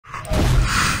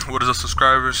What is up,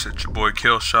 subscribers? It's your boy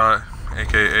Killshot,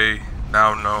 aka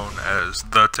now known as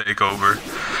The Takeover.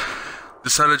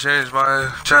 Decided to change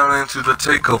my channel name to The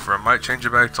Takeover. I might change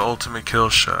it back to Ultimate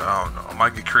Killshot. I don't know. I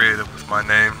might get creative with my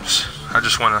names. I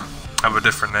just want to have a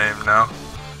different name now.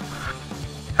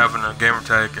 Having a gamer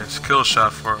tag as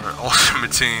Killshot for an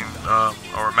Ultimate Team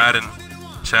or Madden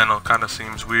channel kind of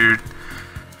seems weird.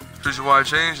 This is why I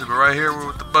changed it, but right here we're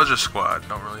with the Budget Squad.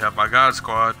 Don't really have my God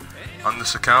Squad on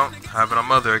this account. I have it on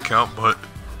my other account, but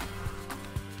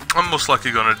I'm most likely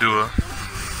gonna do a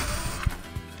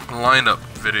lineup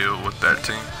video with that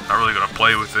team. Not really gonna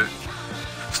play with it.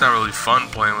 It's not really fun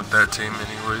playing with that team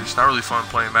anyways. It's not really fun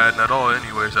playing Madden at all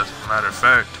anyways, as a matter of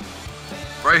fact.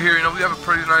 Right here, you know, we have a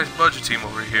pretty nice budget team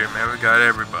over here, man. We got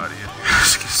everybody.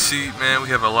 As you can see, man, we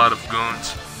have a lot of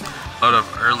goons. A lot of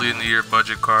early in the year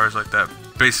budget cards like that.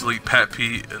 Basically Pat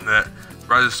Pete and that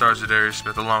Rising Star Zadarius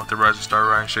Smith along with the Rising Star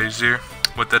Ryan Shazier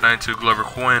with that 92 Glover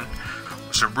Quinn.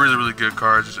 Some really good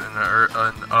cards in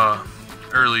the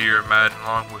early year Madden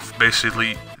along with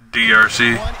basically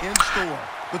DRC.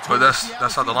 But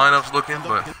that's how the lineup's looking.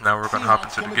 But now we're gonna hop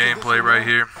into the gameplay right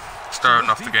here. Starting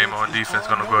off the game on defense,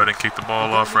 gonna go ahead and kick the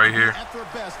ball off right here.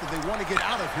 Just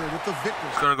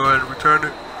gonna go ahead and return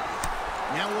it.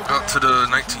 Up to the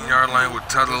 19-yard line with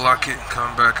Tyler Lockett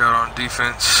coming back out on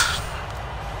defense.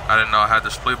 I didn't know I had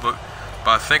this playbook,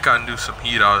 but I think I knew some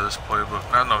heat out of this playbook.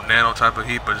 Not no nano type of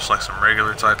heat, but just like some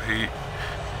regular type of heat.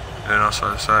 And also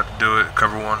I decided to do it.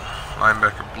 Cover one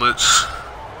linebacker blitz.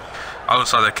 I also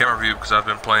saw that camera view because I've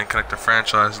been playing Connect the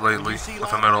Franchise lately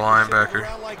with a middle linebacker.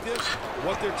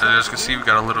 As you can see, we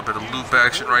got a little bit of loop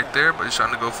action right there, but he's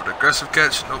trying to go for the aggressive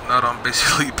catch. Nope, not on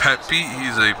basically Pat Pete.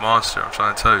 He's a monster, I'm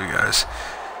trying to tell you guys.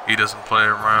 He doesn't play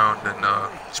around, and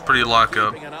he's pretty locked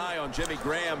up.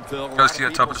 Guys, see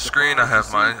on top of the screen, I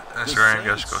have my Instagram.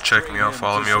 You guys go check me out,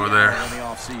 follow me over there.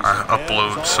 I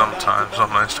upload sometimes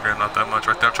on my Instagram, not that much.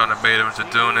 Right there, I'm trying to bait him into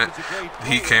doing it.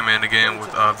 He came in again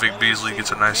with Vic Beasley, gets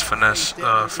a nice finesse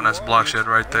block shed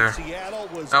right there.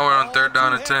 Now we're on 3rd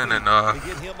down and 10, and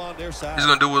he's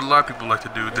gonna do what a lot of people like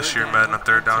to do this year, Madden, on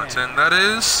 3rd down and 10. That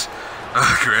is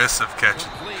aggressive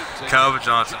catching. Calvin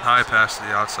Johnson, high pass to the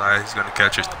outside. He's gonna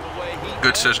catch it.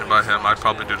 Good decision by him. I'd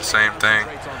probably do the same thing.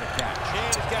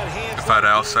 If I had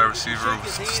an outside receiver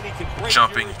with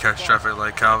jumping and catch traffic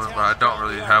like Calvin, but I don't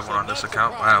really have one on this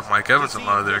account. I have Mike Evans on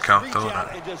my other account though, and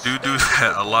I do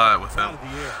that a lot with him.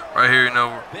 Right here, you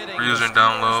know, we're using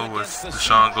down low with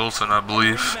Deshaun Goldson, I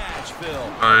believe.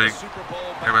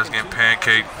 Everybody's getting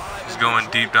pancaked. He's going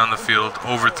deep down the field,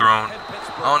 overthrown.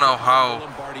 I don't know how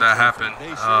that happened.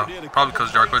 Probably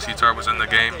because Jarquez Tart was in the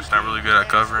game. He's not really good at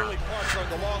covering.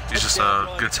 He's just a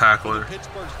good tackler.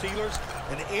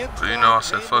 But you know, I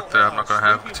said, fuck that. I'm not going to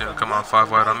have him continue to come out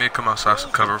 5 wide on me. Come outside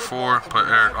some cover 4. Put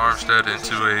Eric Armstead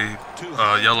into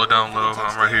a yellow down low.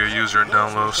 I'm right here, user and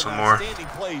down low some more.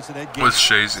 With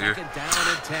Shazier.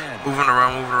 Moving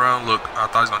around. Look, I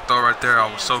thought he was going to throw right there.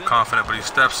 I was so confident, but he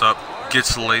steps up,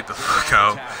 gets laid the fuck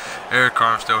out. Eric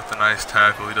Armstead with a nice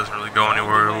tackle. He doesn't really go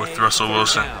anywhere with Russell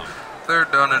Wilson.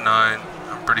 3rd down and 9.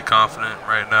 I'm pretty confident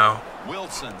right now.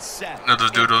 Another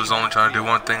dude was only trying to do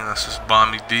one thing, that's just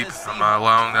bomb me deep. I'm not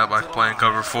allowing that by playing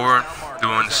cover 4.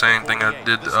 Doing the same thing I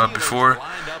did before.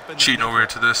 Cheating over here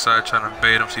to this side, trying to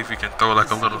bait him, see if he can throw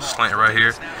like a little slant right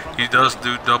here. He does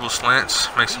do double slants,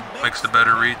 makes the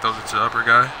better read, throws it to the upper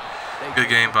guy. Good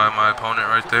game by my opponent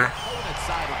right there.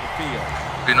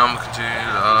 You know, I'm going to continue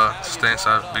to stay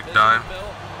inside Big Dime.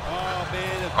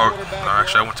 Or, no,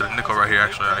 actually, I went to the nickel right here,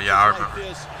 actually. Yeah, I remember.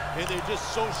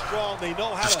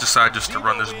 Just decide just to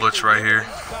run this blitz right here.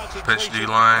 Pinch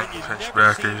D-line, pinch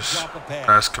backers,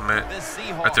 pass commit.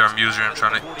 Right there, I'm using him,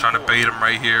 trying to bait him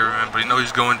right here. But you know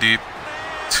he's going deep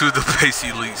to the base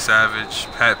elite savage,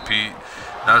 Pat Pete.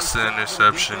 That's the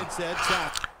interception.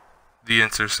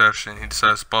 He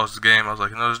decides to pause the game. I was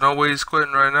like, you know, there's no way he's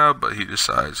quitting right now, but he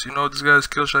decides, you know, this guy's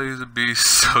Killshot, he's a beast,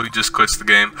 so he just quits the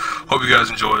game. Hope you guys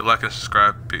enjoy. Like and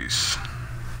subscribe. Peace.